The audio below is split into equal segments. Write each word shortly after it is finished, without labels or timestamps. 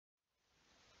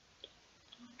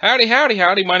Howdy, howdy,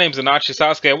 howdy, my name's Anachi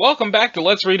Sasuke, and welcome back to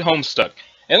Let's Read Homestuck.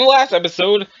 In the last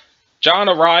episode, John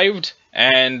arrived,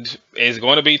 and is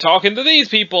going to be talking to these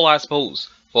people, I suppose.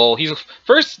 Well,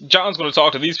 first, John's going to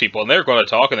talk to these people, and they're going to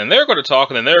talk, and then they're going to talk,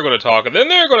 and then they're going to talk, and then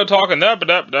they're going to talk, and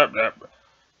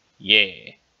yeah.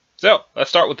 So,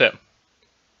 let's start with them.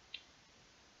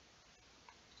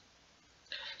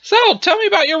 So, tell me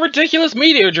about your ridiculous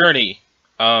meteor journey.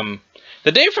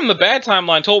 The Dave from the Bad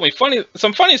Timeline told me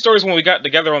some funny stories when we got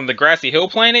together on the Grassy Hill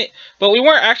planet, but we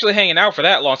weren't actually hanging out for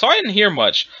that long, so I didn't hear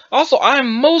much. Also,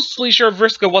 I'm mostly sure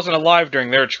Vriska wasn't alive during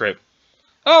their trip.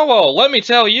 Oh, well, let me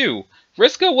tell you,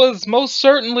 Vriska was most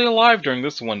certainly alive during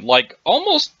this one. Like,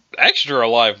 almost extra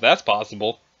alive, if that's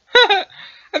possible. I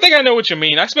think I know what you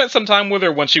mean. I spent some time with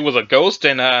her when she was a ghost,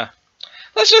 and,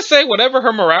 let's just say whatever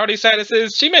her morality status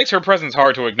is, she makes her presence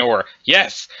hard to ignore.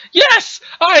 Yes! Yes!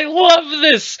 I love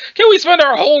this! Can we spend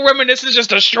our whole reminiscence just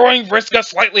destroying Vriska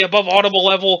slightly above audible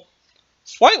level?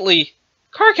 Slightly?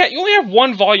 Carcat, you only have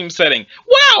one volume setting.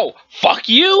 Wow! Fuck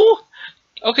you!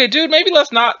 Okay, dude, maybe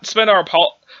let's not spend our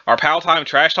pal time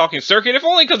trash-talking Circuit, if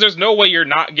only because there's no way you're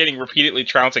not getting repeatedly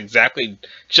trounced exactly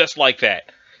just like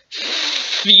that.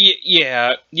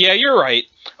 Yeah, you're right.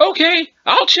 Okay,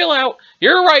 I'll chill out.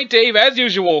 You're right, Dave, as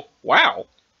usual. Wow.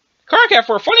 Carcat,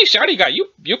 for a funny shouty guy,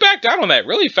 you backed out on that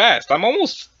really fast. I'm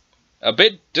almost a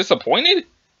bit disappointed.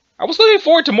 I was looking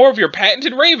forward to more of your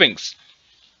patented ravings.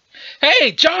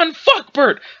 Hey, John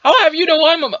Fuckbert! I'll have you know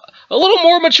I'm a little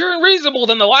more mature and reasonable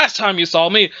than the last time you saw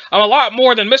me. I'm a lot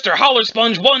more than Mr.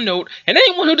 Hollersponge OneNote, and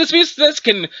anyone who disputes this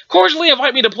can cordially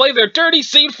invite me to play their dirty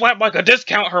seed flap like a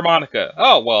discount harmonica.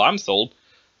 Oh, well, I'm sold.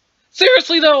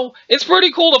 Seriously, though, it's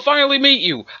pretty cool to finally meet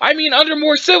you. I mean, under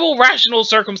more civil, rational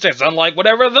circumstances, unlike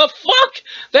whatever the fuck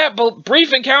that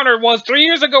brief encounter was 3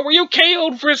 years ago where you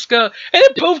KO'd Vriska and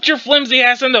then poofed your flimsy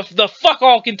ass in the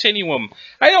fuck-all continuum.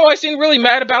 I know I seemed really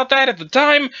mad about that at the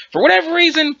time, for whatever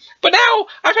reason, but now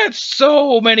I've had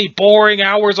so many boring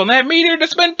hours on that meter to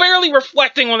spend barely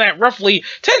reflecting on that roughly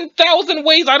 10,000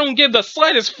 ways I don't give the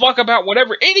slightest fuck about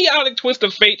whatever idiotic twist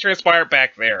of fate transpired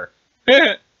back there.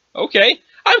 Okay.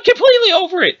 I'm completely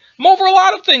over it. I'm over a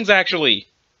lot of things, actually.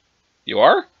 You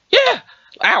are? Yeah.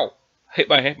 Ow. Hit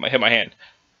my hand.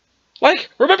 Like,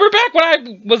 remember back when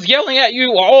I was yelling at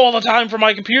you all the time from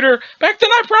my computer? Back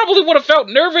then I probably would have felt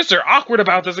nervous or awkward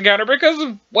about this encounter because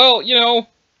of, well, you know,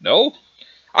 no.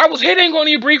 I was hitting on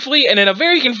you briefly and in a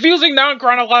very confusing,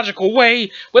 non-chronological way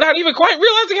without even quite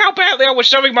realizing how badly I was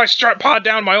shoving my strut pod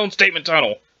down my own statement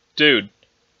tunnel. Dude.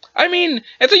 I mean,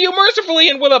 until you mercifully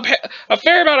and with a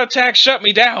fair amount of tact shut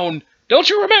me down. Don't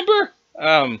you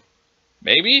remember?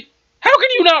 Maybe? How can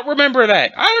you not remember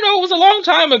that? I don't know, it was a long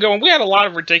time ago and we had a lot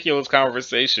of ridiculous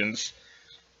conversations.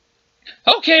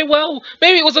 Okay, well,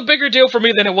 maybe it was a bigger deal for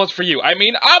me than it was for you. I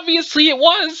mean, obviously it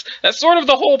was. That's sort of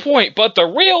the whole point. But the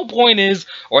real point is,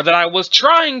 or that I was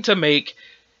trying to make,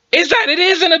 is that it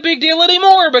isn't a big deal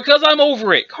anymore because I'm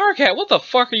over it. Carcat, what the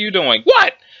fuck are you doing?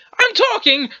 What? I'm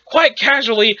talking, quite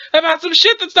casually, about some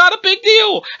shit that's not a big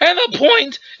deal, and the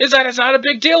point is that it's not a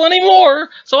big deal anymore,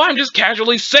 so I'm just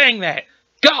casually saying that.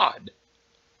 God!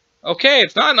 Okay,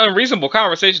 it's not an unreasonable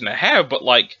conversation to have, but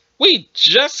like, we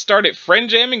just started friend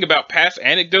jamming about past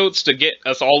anecdotes to get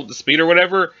us all up to speed or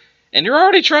whatever, and you're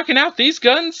already trucking out these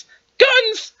guns?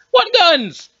 Guns? What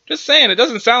guns? Just saying, it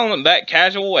doesn't sound that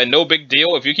casual and no big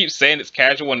deal if you keep saying it's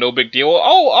casual and no big deal.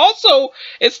 Oh, also,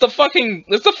 it's the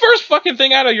first fucking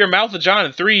thing out of your mouth, John,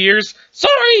 in 3 years.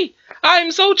 Sorry!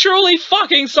 I'm so truly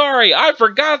fucking sorry. I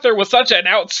forgot there was such an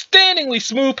outstandingly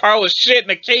smooth pile of shit in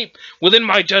a cape within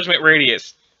my judgment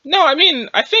radius. No, I mean,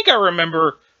 I think I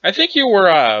remember. I think you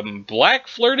were, black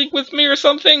flirting with me or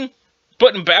something?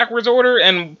 Put in backwards order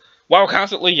and while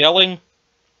constantly yelling.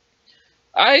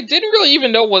 I didn't really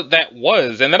even know what that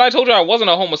was, and then I told you I wasn't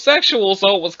a homosexual,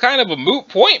 so it was kind of a moot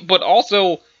point, but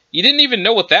also, you didn't even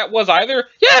know what that was either?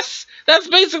 Yes! That's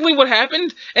basically what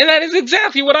happened, and that is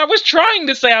exactly what I was trying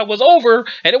to say I was over,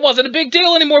 and it wasn't a big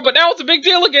deal anymore, but now it's a big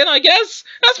deal again, I guess?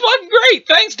 That's fucking great!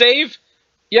 Thanks, Dave!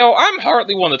 Yo, I'm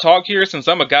hardly one to talk here since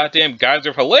I'm a goddamn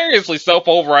geyser of hilariously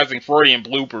self-pulverizing Freudian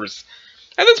bloopers.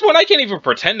 At this point, I can't even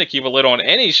pretend to keep a lid on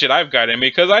any shit I've got in me,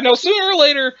 because I know sooner or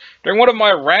later, during one of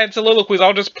my rad soliloquies,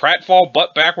 I'll just pratfall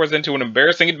butt backwards into an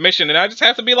embarrassing admission, and I just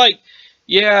have to be like,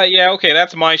 yeah, okay,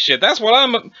 that's my shit. That's what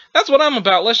I'm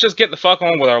about. Let's just get the fuck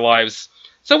on with our lives.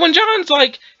 So when John's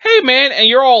like, hey man, and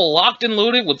you're all locked and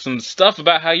loaded with some stuff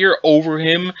about how you're over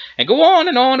him, and go on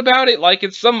and on about it like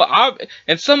it's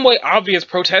in some way obvious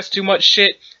protest too much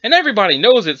shit, and everybody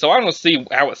knows it, so I don't see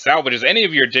how it salvages any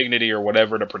of your dignity or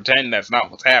whatever to pretend that's not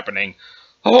what's happening.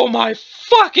 Oh my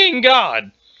fucking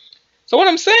god! So what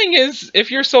I'm saying is,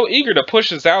 if you're so eager to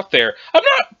push this out there, I'm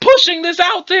not pushing this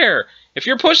out there! If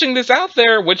you're pushing this out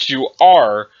there, which you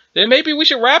are, then maybe we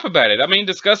should rap about it. I mean,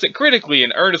 discuss it critically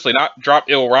and earnestly, not drop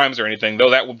ill rhymes or anything,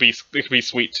 though that would be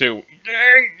sweet too.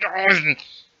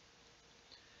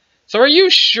 So are you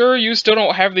sure you still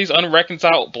don't have these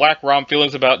unreconciled Black Rom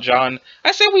feelings about John?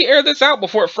 I said we air this out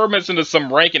before it ferments into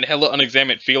some rank and hella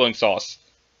unexamined feeling sauce.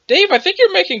 Dave, I think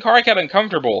you're making Karkat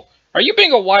uncomfortable. Are you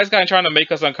being a wise guy and trying to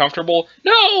make us uncomfortable?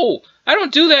 No! I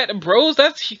don't do that, bros.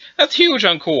 That's huge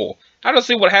uncool. I don't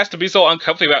see what has to be so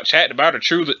uncomfortable about chatting about her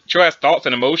true-ass thoughts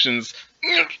and emotions.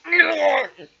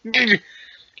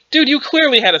 Dude, you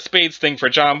clearly had a Spades thing for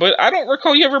John, but I don't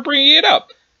recall you ever bringing it up.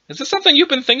 Is this something you've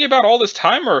been thinking about all this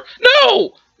time, or...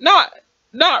 No!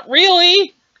 Not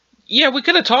really! Yeah, we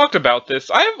could have talked about this.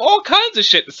 I have all kinds of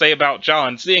shit to say about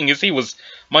John, seeing as he was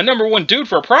my #1 dude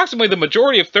for approximately the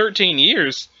majority of 13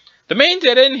 years. The main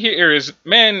dead end here is,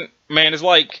 man is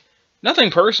like, nothing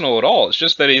personal at all. It's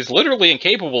just that he's literally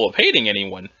incapable of hating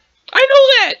anyone. I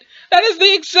know that! That is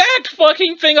the exact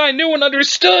fucking thing I knew and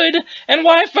understood, and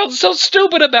why I felt so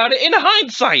stupid about it in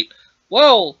hindsight.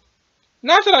 Well,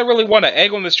 not that I really want to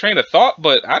egg on this train of thought,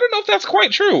 but I don't know if that's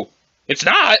quite true. It's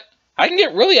not. I can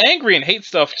get really angry and hate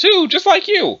stuff too, just like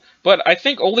you. But I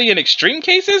think only in extreme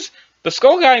cases. The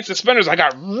skull guy in suspenders I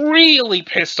got really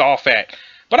pissed off at.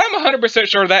 But I'm 100%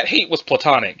 sure that hate was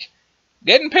platonic.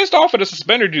 Getting pissed off at a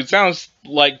suspender dude sounds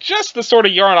like just the sort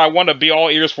of yarn I want to be all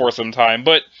ears for sometime.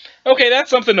 But, okay, that's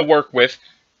something to work with.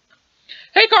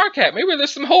 Hey, Karkat, maybe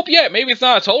there's some hope yet. Maybe it's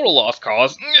not a total lost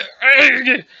cause.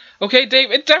 Okay,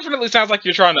 Dave, it definitely sounds like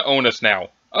you're trying to own us now.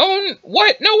 Own?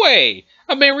 What? No way!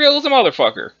 I'm being real as a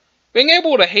motherfucker. Being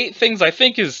able to hate things I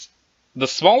think is the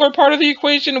smaller part of the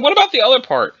equation. What about the other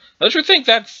part? Don't you think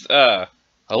that's, a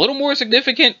little more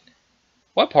significant?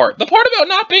 What part? The part about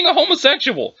not being a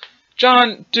homosexual.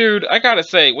 John, dude, I gotta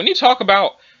say, when you talk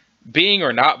about being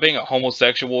or not being a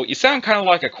homosexual, you sound kind of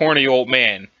like a corny old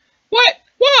man. What?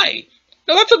 Why?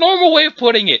 No, that's a normal way of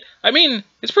putting it. I mean,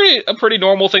 it's a pretty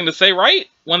normal thing to say, right?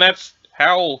 When that's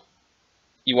how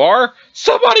you are?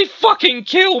 Somebody fucking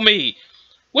kill me!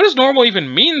 What does normal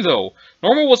even mean, though?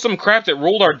 Normal was some crap that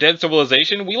ruled our dead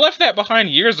civilization. We left that behind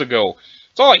years ago.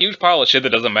 It's all a huge pile of shit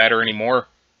that doesn't matter anymore.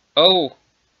 Oh.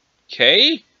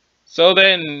 Okay? So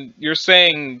then, you're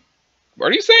saying... What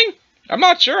are you saying? I'm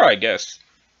not sure, I guess.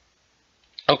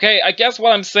 Okay, I guess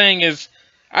what I'm saying is...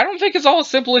 I don't think it's all as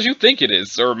simple as you think it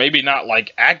is. Or maybe not,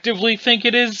 like, actively think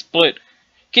it is, but...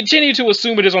 Continue to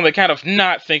assume it is on the count of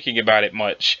not thinking about it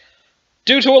much.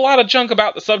 Due to a lot of junk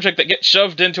about the subject that gets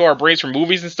shoved into our brains from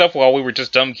movies and stuff while we were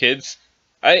just dumb kids.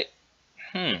 I'm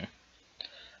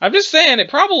just saying, it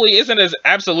probably isn't as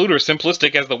absolute or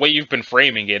simplistic as the way you've been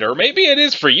framing it. Or maybe it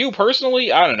is for you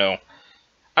personally, I don't know.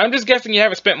 I'm just guessing you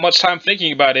haven't spent much time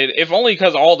thinking about it, if only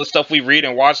because all the stuff we read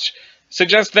and watch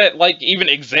suggests that, like, even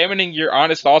examining your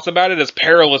honest thoughts about it is a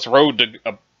perilous road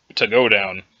to go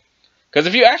down. Because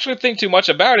if you actually think too much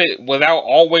about it without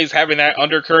always having that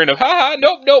undercurrent of, haha,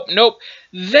 nope,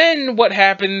 then what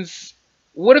happens?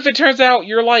 What if it turns out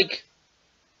you're like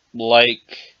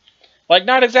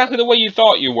not exactly the way you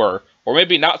thought you were? Or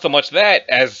maybe not so much that,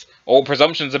 as old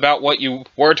presumptions about what you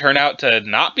were turn out to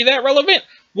not be that relevant?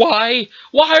 Why?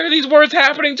 Why are these words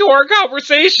happening to our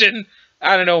conversation?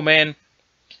 I don't know, man.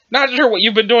 Not sure what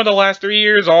you've been doing the last 3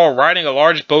 years, all riding a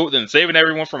large boat and saving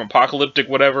everyone from apocalyptic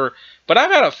whatever, but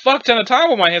I've had a fuck ton of time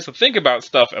on my hands to think about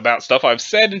stuff I've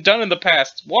said and done in the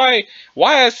past. Why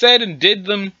I said and did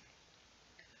them.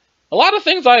 A lot of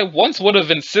things I once would have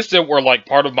insisted were like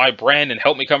part of my brand and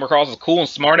helped me come across as cool and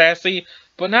smartassy,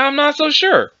 but now I'm not so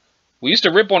sure. We used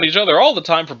to rip on each other all the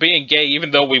time for being gay,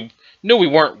 even though we knew we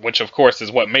weren't, which of course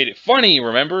is what made it funny,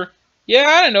 remember? Yeah,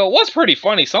 I don't know, it was pretty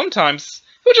funny sometimes.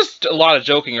 It was just a lot of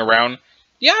joking around.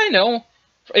 Yeah, I know.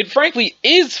 It frankly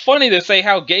is funny to say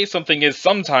how gay something is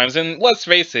sometimes, and let's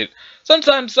face it,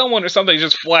 sometimes someone or something is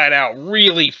just flat out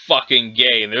really fucking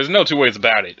gay, and there's no two ways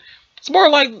about it. It's more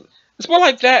like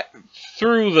that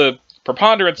through the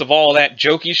preponderance of all that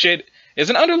jokey shit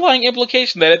is an underlying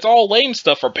implication that it's all lame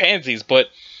stuff for pansies, but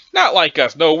not like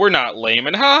us. No, we're not lame,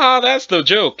 and haha, that's the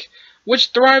joke. Which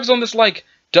thrives on this, like,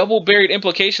 double-buried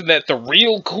implication that the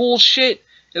real cool shit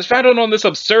is founded on this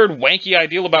absurd, wanky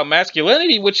ideal about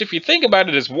masculinity, which, if you think about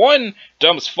it, is 1,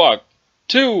 dumb as fuck,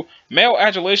 2, male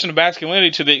adulation of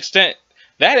masculinity to the extent,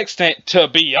 to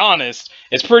be honest,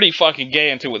 is pretty fucking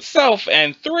gay unto itself,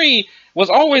 and 3, was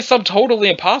always some totally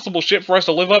impossible shit for us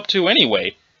to live up to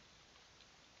anyway.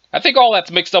 I think all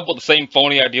that's mixed up with the same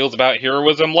phony ideals about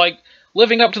heroism, like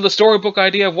living up to the storybook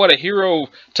idea of what a hero,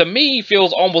 to me,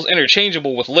 feels almost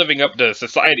interchangeable with living up to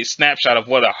society's snapshot of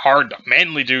what a hard,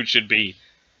 manly dude should be.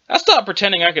 I stopped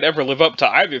pretending I could ever live up to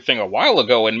either thing a while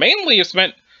ago, and mainly have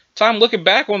spent time looking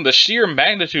back on the sheer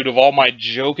magnitude of all my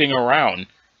joking around.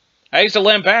 I used to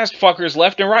lambast fuckers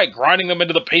left and right, grinding them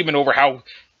into the pavement over how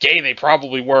gay they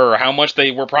probably were, or how much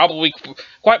they were probably,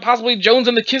 quite possibly,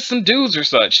 jonesing to kiss some dudes or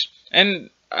such. And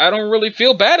I don't really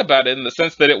feel bad about it in the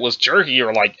sense that it was jerky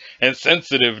or, like,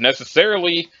 insensitive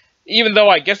necessarily, even though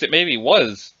I guess it maybe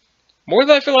was. More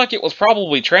than I feel like it was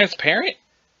probably transparent.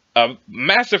 A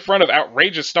massive front of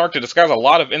outrageous snark to disguise a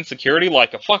lot of insecurity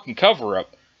like a fucking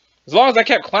cover-up. As long as I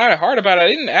kept clowning hard about it, I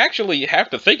didn't actually have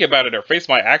to think about it or face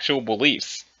my actual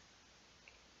beliefs.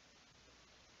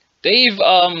 Dave,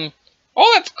 all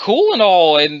that's cool and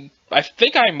all, and I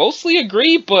think I mostly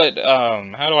agree, but,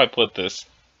 how do I put this?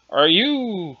 Are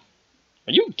you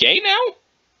gay now?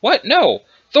 What? No.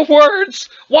 The words!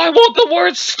 Why won't the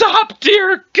words stop,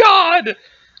 dear God?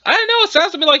 I know it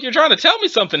sounds to me like you're trying to tell me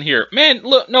something here. Man,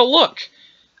 look.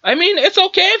 I mean, it's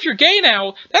okay if you're gay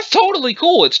now. That's totally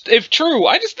cool, if true.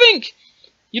 I just think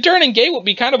you turning gay would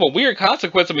be kind of a weird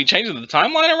consequence of me changing the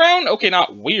timeline around. Okay,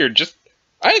 not weird, just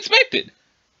unexpected.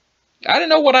 I don't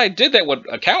know what I did that would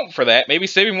account for that. Maybe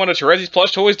saving one of Terezi's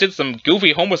plush toys did some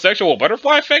goofy homosexual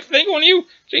butterfly effect thing on you?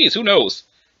 Jeez, who knows?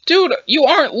 Dude, you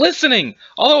aren't listening!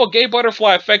 Although a gay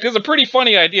butterfly effect is a pretty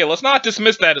funny idea, let's not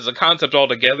dismiss that as a concept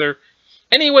altogether.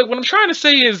 Anyway, what I'm trying to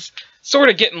say is sort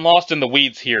of getting lost in the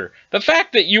weeds here. The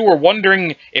fact that you were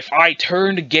wondering if I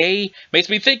turned gay makes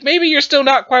me think maybe you're still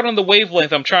not quite on the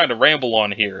wavelength I'm trying to ramble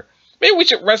on here. Maybe we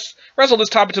should wrestle this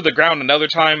topic to the ground another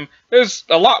time. There's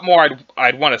a lot more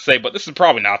I'd want to say, but this is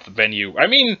probably not the venue. I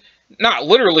mean, not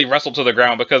literally wrestle to the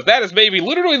ground, because that is maybe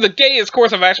literally the gayest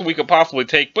course of action we could possibly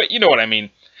take, but you know what I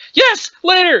mean. Yes,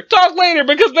 later! Talk later,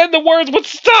 because then the words would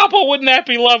stop! Oh, wouldn't that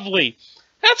be lovely?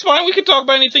 That's fine, we can talk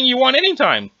about anything you want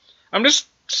anytime. I'm just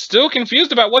still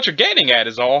confused about what you're getting at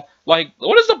is all. Like,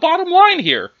 what is the bottom line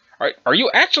here? Are you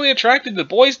actually attracted to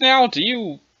boys now? Do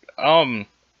you,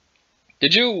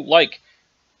 did you, like,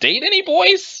 date any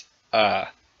boys?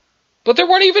 But there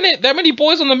weren't even that many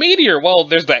boys on the Meteor. Well,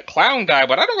 there's that clown guy,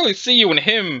 but I don't really see you and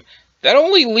him. That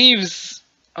only leaves,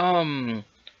 were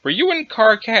you and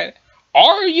Carcat?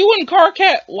 Are you and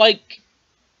Carcat, like,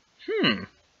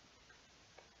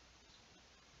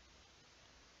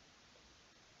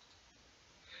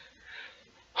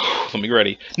 Let me get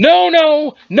ready. No!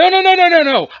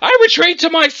 I retreat to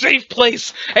my safe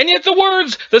place, and yet the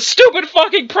words, the stupid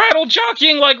fucking prattle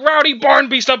jockeying like rowdy barn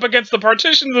beast up against the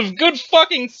partitions of good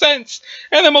fucking sense,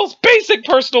 and the most basic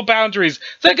personal boundaries,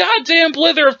 the goddamn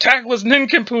blither of tactless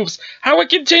nincompoops, how it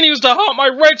continues to haunt my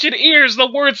wretched ears,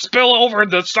 the words spill over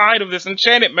the side of this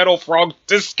enchanted metal frog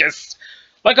discus.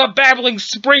 Like a babbling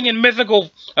spring in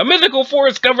a mythical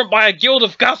forest governed by a guild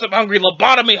of gossip-hungry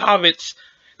lobotomy hobbits.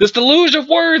 This deluge of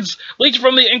words leaked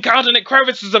from the incontinent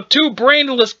crevices of two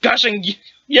brainless, gushing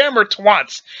yammer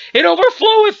twats. It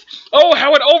overfloweth! Oh,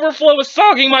 how it overfloweth,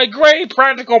 sogging my gray,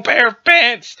 practical pair of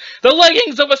pants! The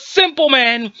leggings of a simple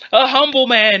man, a humble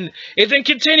man! It then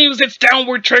continues its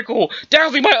downward trickle,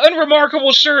 dousing my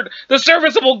unremarkable shirt, the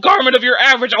serviceable garment of your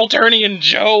average Alternian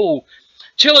Joe!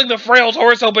 Chilling the frail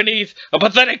torso beneath, a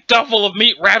pathetic duffel of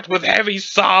meat wrapped with heavy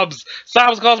sobs.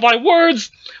 Sobs caused by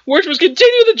words which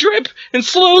continue to drip, and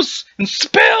sluice, and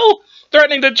spill,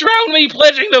 threatening to drown me,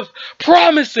 pledging the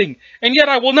promising, and yet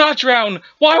I will not drown.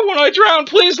 Why won't I drown?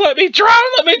 Please let me drown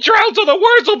so the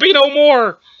words will be no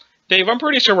more. Dave, I'm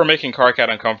pretty sure we're making Carcat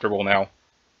uncomfortable now.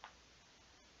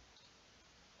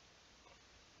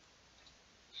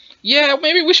 Yeah,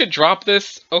 maybe we should drop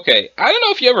this. Okay, I don't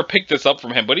know if you ever picked this up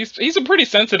from him, but he's a pretty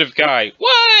sensitive guy.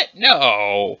 What?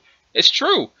 No. It's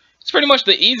true. It's pretty much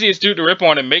the easiest dude to rip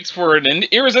on and makes for an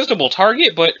irresistible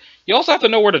target, but you also have to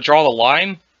know where to draw the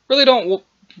line. Really don't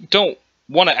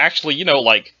want to actually, you know,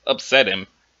 like, upset him.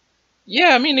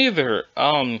 Yeah, me neither.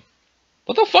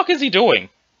 What the fuck is he doing?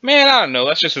 Man, I don't know,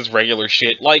 that's just his regular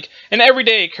shit. Like, an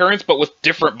everyday occurrence, but with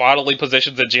different bodily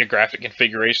positions and geographic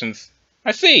configurations.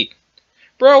 I see.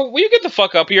 Bro, will you get the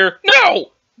fuck up here?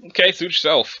 No! Okay, suit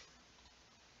yourself.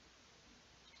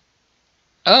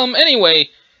 Anyway,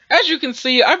 as you can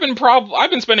see, I've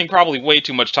been spending probably way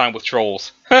too much time with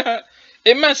trolls.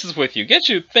 It messes with you, gets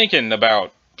you thinking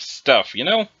about stuff, you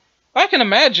know? I can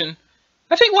imagine.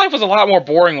 I think life was a lot more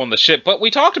boring on the ship, but we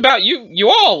talked about you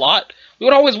all a lot. We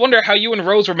would always wonder how you and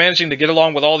Rose were managing to get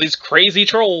along with all these crazy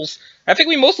trolls. I think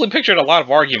we mostly pictured a lot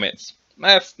of arguments.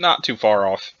 That's not too far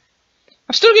off.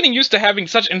 I'm still getting used to having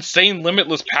such insane,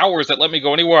 limitless powers that let me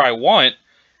go anywhere I want.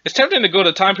 It's tempting to go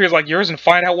to time periods like yours and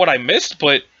find out what I missed,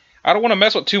 but I don't want to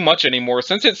mess with too much anymore,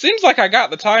 since it seems like I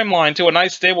got the timeline to a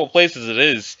nice, stable place as it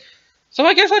is. So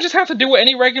I guess I just have to do what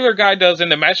any regular guy does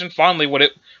and imagine fondly what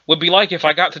it would be like if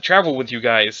I got to travel with you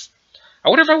guys. I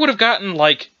wonder if I would have gotten,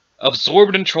 like,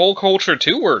 absorbed in troll culture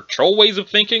too, or troll ways of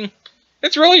thinking?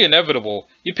 It's really inevitable.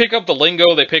 You pick up the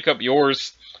lingo, they pick up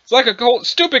yours. It's like a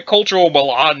stupid cultural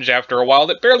melange after a while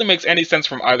that barely makes any sense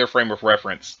from either frame of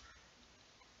reference.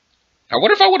 I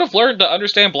wonder if I would have learned to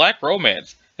understand black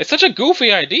romance. It's such a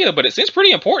goofy idea, but it seems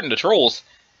pretty important to trolls.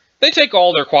 They take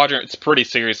all their quadrants pretty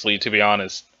seriously, to be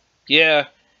honest. Yeah,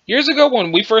 years ago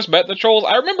when we first met the trolls,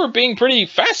 I remember being pretty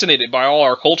fascinated by all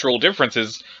our cultural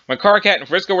differences. When Carcat and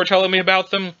Frisco were telling me about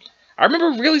them, I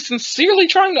remember really sincerely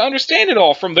trying to understand it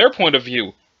all from their point of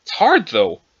view. It's hard,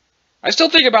 though. I still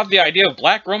think about the idea of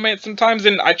black romance sometimes,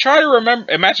 and I try to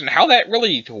imagine how that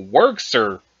really works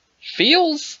or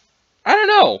feels. I don't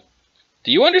know.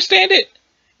 Do you understand it?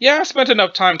 Yeah, I've spent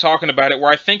enough time talking about it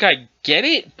where I think I get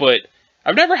it, but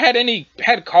I've never had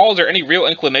cause or any real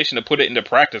inclination to put it into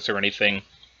practice or anything.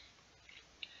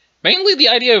 Mainly the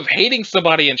idea of hating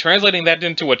somebody and translating that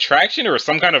into attraction or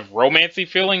some kind of romancy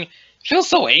feeling feels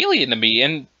so alien to me,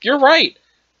 and you're right.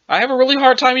 I have a really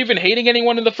hard time even hating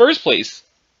anyone in the first place.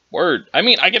 Word. I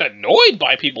mean, I get annoyed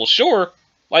by people, sure.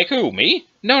 Like who, me?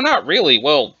 No, not really.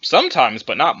 Well, sometimes,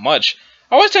 but not much.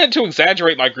 I always tended to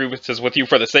exaggerate my grievances with you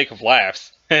for the sake of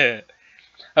laughs.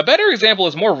 A better example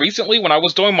is more recently when I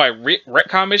was doing my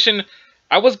retcon mission,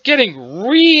 I was getting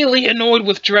really annoyed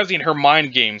with Terezi and her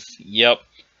mind games. Yep.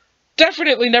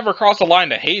 Definitely never crossed the line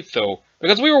to hate, though,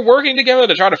 because we were working together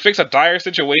to try to fix a dire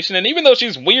situation, and even though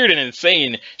she's weird and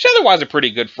insane, she's otherwise a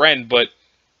pretty good friend, but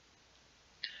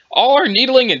all our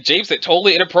needling and japes at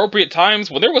totally inappropriate times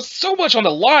when there was so much on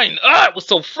the line, it was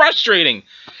so frustrating.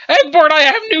 Egbert, I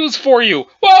have news for you.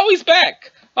 Whoa, he's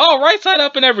back. Oh, right side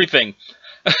up and everything.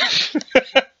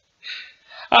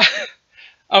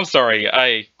 I'm sorry,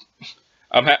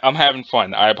 I'm having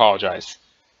fun. I apologize.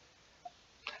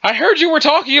 I heard you were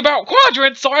talking about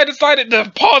quadrants, so I decided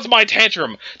to pause my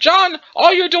tantrum. John,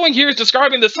 all you're doing here is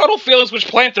describing the subtle feelings which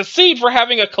plant the seed for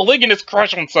having a caliginous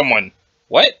crush on someone.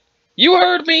 What? You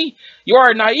heard me? You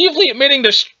are naively admitting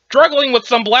to struggling with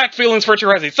some black feelings for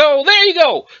Terezi. So, there you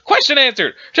go. Question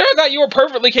answered. Turns out you were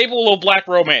perfectly capable of black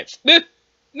romance.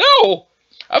 No.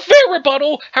 A fair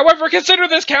rebuttal. However, consider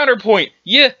this counterpoint.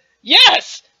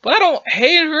 Yes, but I don't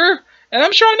hate her, and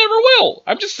I'm sure I never will.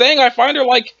 I'm just saying I find her,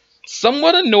 like,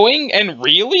 somewhat annoying and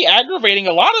really aggravating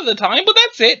a lot of the time, but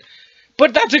that's it.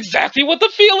 But that's exactly what the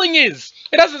feeling is.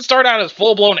 It doesn't start out as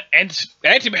full-blown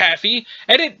antipathy,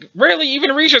 and it rarely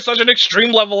even reaches such an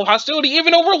extreme level of hostility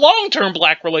even over long-term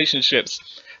black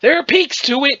relationships. There are peaks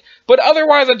to it, but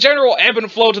otherwise a general ebb and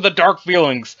flow to the dark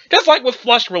feelings, just like with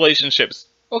flushed relationships.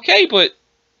 Okay, but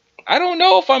I don't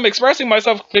know if I'm expressing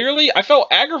myself clearly. I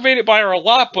felt aggravated by her a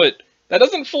lot, but that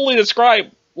doesn't fully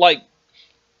describe, like,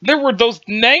 there were those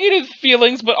negative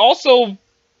feelings, but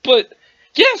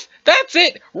yes, that's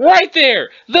it, right there.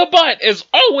 The but is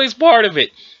always part of it.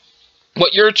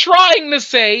 What you're trying to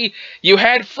say, you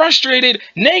had frustrated,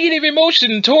 negative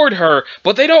emotion toward her,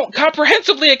 but they don't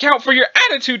comprehensively account for your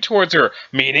attitude towards her.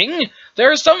 Meaning,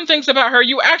 there are some things about her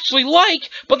you actually like,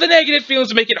 but the negative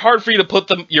feelings make it hard for you to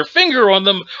put your finger on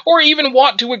them, or even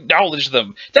want to acknowledge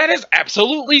them. That is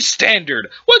absolutely standard.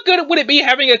 What good would it be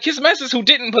having a Kismesis who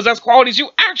didn't possess qualities you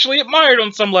actually admired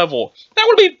on some level? That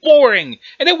would be boring,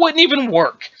 and it wouldn't even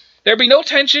work. There'd be no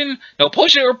tension, no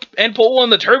push and pull on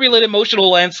the turbulent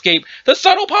emotional landscape. The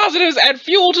subtle positives add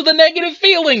fuel to the negative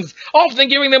feelings, often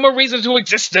giving them a reason to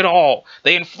exist at all.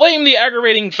 They inflame the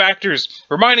aggravating factors,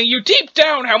 reminding you deep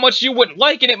down how much you would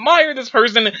like and admire this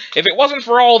person if it wasn't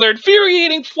for all their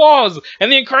infuriating flaws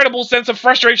and the incredible sense of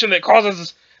frustration that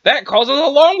causes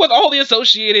along with all the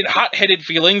associated hot-headed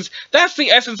feelings. That's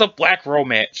the essence of black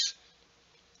romance.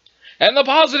 And the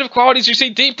positive qualities you see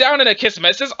deep down in a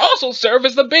Kismesis also serve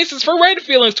as the basis for red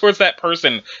feelings towards that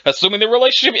person, assuming the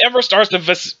relationship ever starts to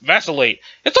vacillate.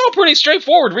 It's all pretty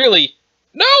straightforward, really.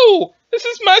 No! This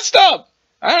is messed up!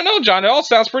 I don't know, John, it all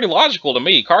sounds pretty logical to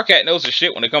me. Carcat knows his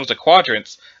shit when it comes to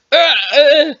quadrants.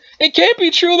 It can't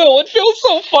be true, though. It feels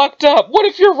so fucked up. What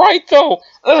if you're right, though?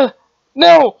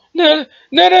 No.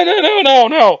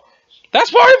 That's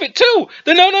part of it, too!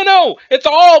 The no! It's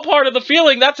all part of the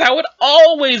feeling. That's how it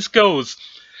always goes.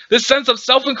 This sense of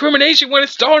self-incrimination when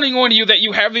it's dawning on you that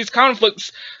you have these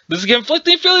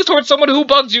conflicting feelings towards someone who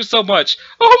bugs you so much.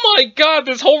 Oh my god,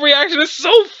 this whole reaction is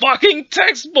so fucking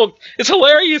textbook. It's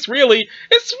hilarious, really.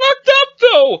 It's fucked up,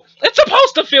 though. It's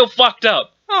supposed to feel fucked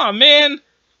up. Aw, man.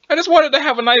 I just wanted to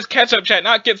have a nice catch-up chat,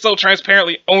 not get so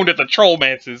transparently owned at the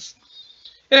trollmances.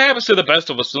 It happens to the best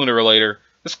of us sooner or later.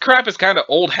 This crap is kind of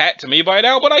old hat to me by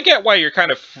now, but I get why you're kind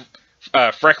of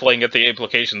freckling at the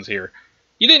implications here.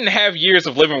 You didn't have years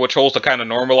of living with trolls to kind of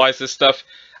normalize this stuff.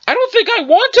 I don't think I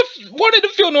wanted to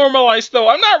feel normalized, though.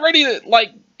 I'm not ready to,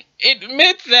 like,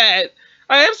 admit that.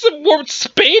 I have some more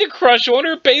Spade crush on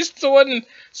her based on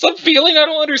some feeling I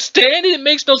don't understand, and it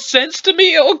makes no sense to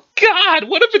me. Oh, God,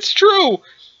 what if it's true?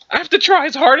 I have to try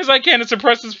as hard as I can to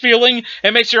suppress this feeling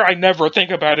and make sure I never think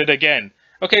about it again.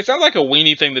 Okay, sounds like a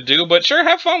weenie thing to do, but sure,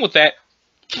 have fun with that.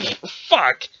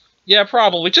 Fuck. Yeah,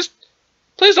 probably. Just,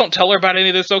 please don't tell her about any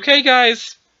of this, okay,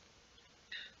 guys?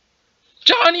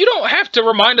 John, you don't have to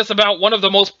remind us about one of the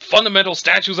most fundamental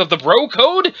statutes of the Bro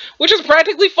Code, which is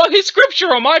practically fucking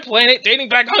scripture on my planet, dating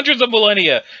back hundreds of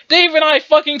millennia. Dave and I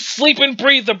fucking sleep and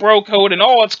breathe the Bro Code and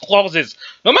all its clauses,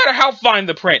 no matter how fine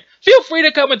the print. Feel free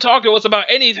to come and talk to us about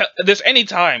this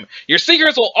anytime. Your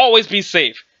secrets will always be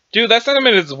safe. Dude, that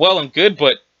sentiment is well and good,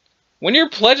 but when you're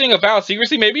pledging a vow of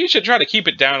secrecy, maybe you should try to keep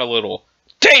it down a little.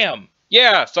 Damn!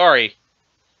 Yeah, sorry.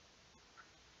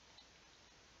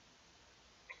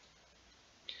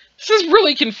 This is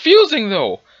really confusing,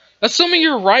 though. Assuming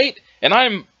you're right, and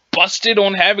I'm busted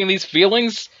on having these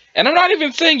feelings, and I'm not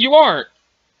even saying you aren't,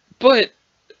 but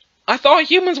I thought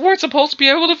humans weren't supposed to be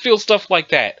able to feel stuff like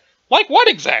that. Like what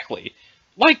exactly?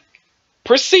 Like,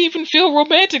 perceive and feel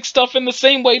romantic stuff in the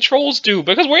same way trolls do,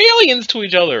 because we're aliens to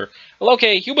each other. Well,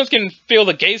 okay, humans can feel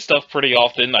the gay stuff pretty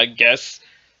often, I guess.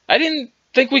 I didn't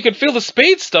think we could feel the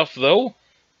Spade stuff, though.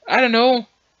 I don't know.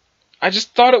 I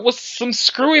just thought it was some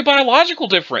screwy biological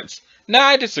difference. Nah,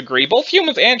 I disagree. Both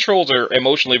humans and trolls are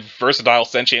emotionally versatile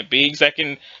sentient beings that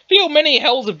can feel many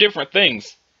hells of different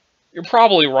things. You're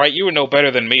probably right. You would know better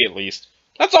than me, at least.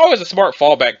 That's always a smart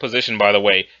fallback position, by the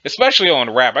way. Especially on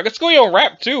rap. I could school you on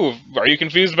rap, too. Are you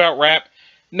confused about rap?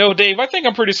 No, Dave, I think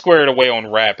I'm pretty squared away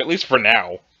on rap, at least for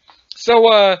now.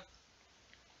 So,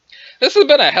 this has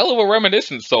been a hell of a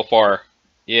reminiscence so far.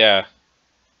 Yeah.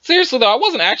 Seriously, though, I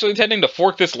wasn't actually intending to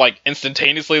fork this, like,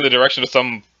 instantaneously in the direction of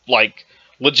some, like,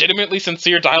 legitimately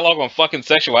sincere dialogue on fucking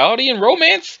sexuality and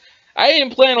romance. I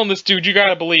didn't plan on this, dude, you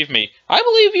gotta believe me. I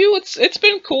believe you, it's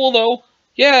been cool, though.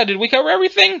 Yeah, did we cover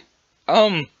everything?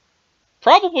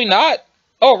 Probably not.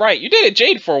 Oh, right, you dated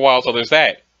Jade for a while, so there's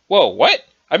that. Whoa, what?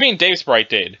 I mean Dave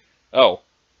Sprite did. Oh.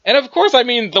 And of course I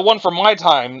mean the one from my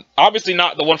time, obviously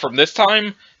not the one from this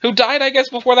time, who died, I guess,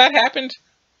 before that happened?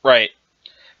 Right.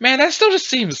 Man, that still just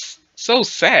seems so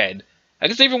sad. I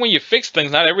guess even when you fix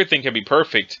things, not everything can be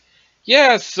perfect.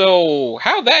 Yeah, so,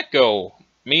 how'd that go?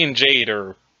 Me and Jade,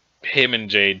 or him and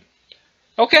Jade.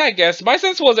 Okay, I guess. My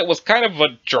sense was it was kind of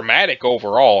a dramatic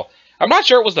overall. I'm not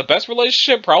sure it was the best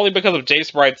relationship, probably because of Jade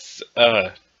Sprite's,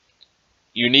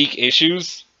 unique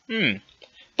issues. But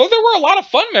there were a lot of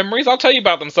fun memories. I'll tell you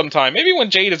about them sometime. Maybe when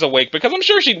Jade is awake, because I'm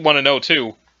sure she'd want to know,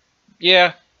 too.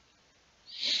 Yeah.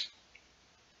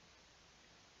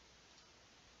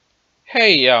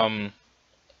 Hey,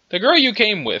 the girl you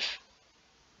came with,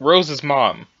 Rose's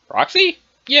mom, Roxy?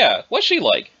 Yeah, what's she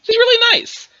like? She's really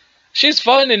nice. She's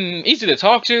fun and easy to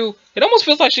talk to. It almost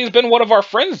feels like she's been one of our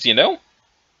friends, you know?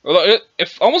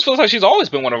 It almost feels like she's always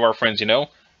been one of our friends, you know?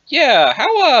 Yeah,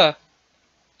 how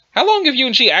long have you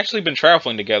and she actually been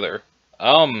traveling together?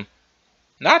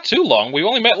 Not too long. We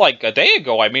only met like a day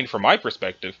ago, I mean, from my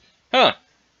perspective. Huh.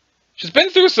 She's been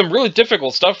through some really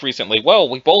difficult stuff recently. Well,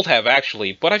 we both have,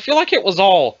 actually. But I feel like it was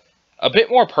all a bit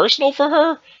more personal for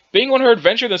her. Being on her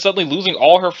adventure than suddenly losing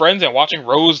all her friends and watching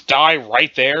Rose die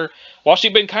right there. While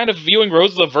she'd been kind of viewing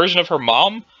Rose as a version of her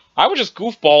mom. I was just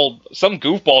some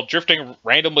goofball drifting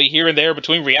randomly here and there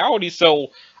between realities,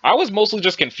 so I was mostly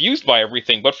just confused by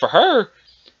everything. But for her,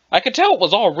 I could tell it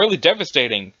was all really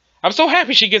devastating. I'm so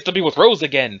happy she gets to be with Rose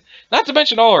again. Not to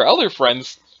mention all her other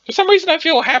friends. For some reason, I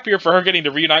feel happier for her getting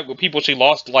to reunite with people she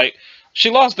lost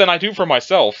than I do for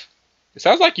myself. It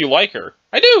sounds like you like her.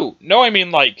 I do! No, I mean,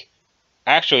 like,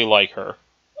 actually like her.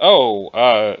 Oh,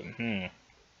 I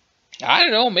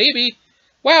don't know, maybe.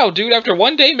 Wow, dude, after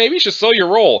one day, maybe you should slow your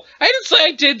roll. I didn't say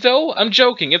I did, though. I'm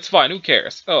joking. It's fine. Who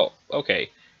cares? Oh, okay.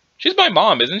 She's my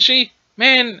mom, isn't she?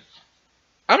 Man,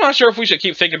 I'm not sure if we should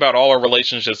keep thinking about all our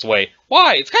relationships this way.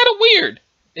 Why? It's kind of weird.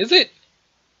 Is it?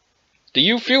 Do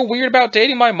you feel weird about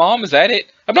dating my mom? Is that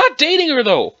it? I'm not dating her,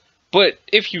 though. But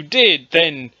if you did,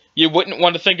 then you wouldn't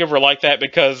want to think of her like that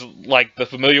because, like, the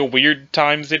familial weird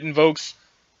times it invokes.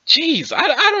 Jeez, I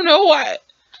don't know.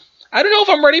 I don't know if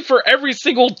I'm ready for every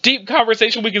single deep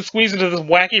conversation we can squeeze into this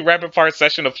wacky rapid-fire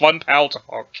session of fun pal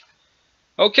talk.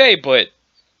 Okay, but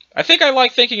I think I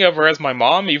like thinking of her as my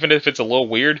mom, even if it's a little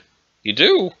weird. You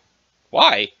do?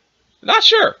 Why? Not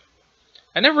sure.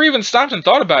 I never even stopped and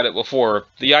thought about it before.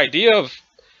 The idea of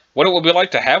what it would be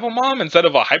like to have a mom instead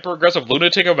of a hyper-aggressive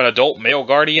lunatic of an adult male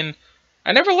guardian.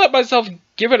 I never let myself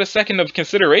give it a second of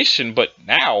consideration, but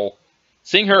now,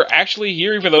 Seeing her actually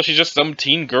here, even though she's just some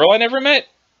teen girl I never met?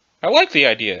 I like the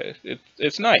idea.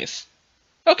 It's nice.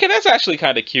 Okay, that's actually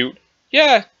kind of cute.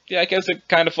 Yeah, I guess it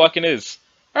kind of fucking is.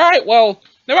 Alright, well,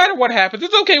 no matter what happens,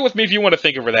 it's okay with me if you want to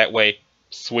think of her that way.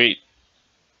 Sweet.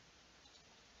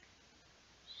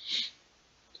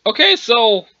 Okay,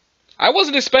 so, I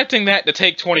wasn't expecting that to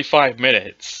take 25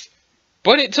 minutes.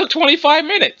 But it took 25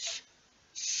 minutes.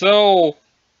 So,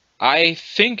 I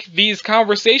think these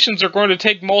conversations are going to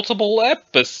take multiple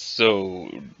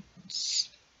episodes.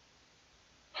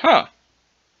 Huh.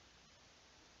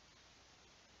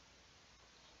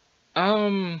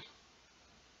 How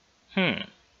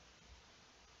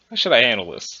should I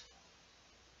handle this?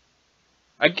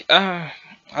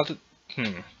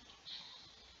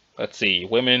 Let's see.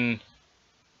 Women,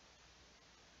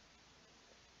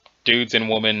 dudes and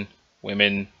woman,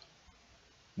 women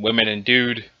and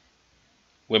dude,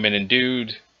 women and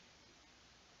dude,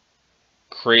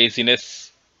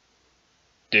 craziness,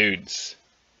 dudes.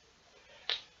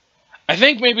 I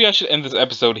think maybe I should end this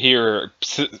episode here,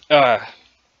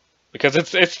 because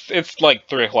it's like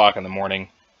 3 o'clock in the morning.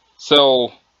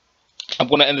 So, I'm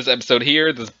going to end this episode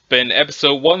here. This has been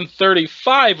episode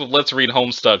 135 of Let's Read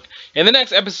Homestuck. In the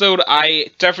next episode,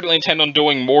 I definitely intend on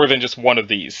doing more than just one of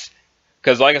these.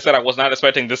 Because, like I said, I was not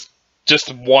expecting this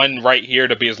just one right here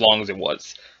to be as long as it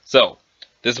was. So,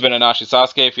 this has been Anashi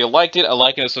Sasuke. If you liked it, a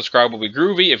like and a subscribe will be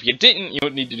groovy. If you didn't, you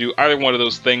don't need to do either one of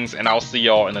those things, and I'll see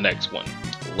y'all in the next one.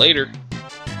 Later.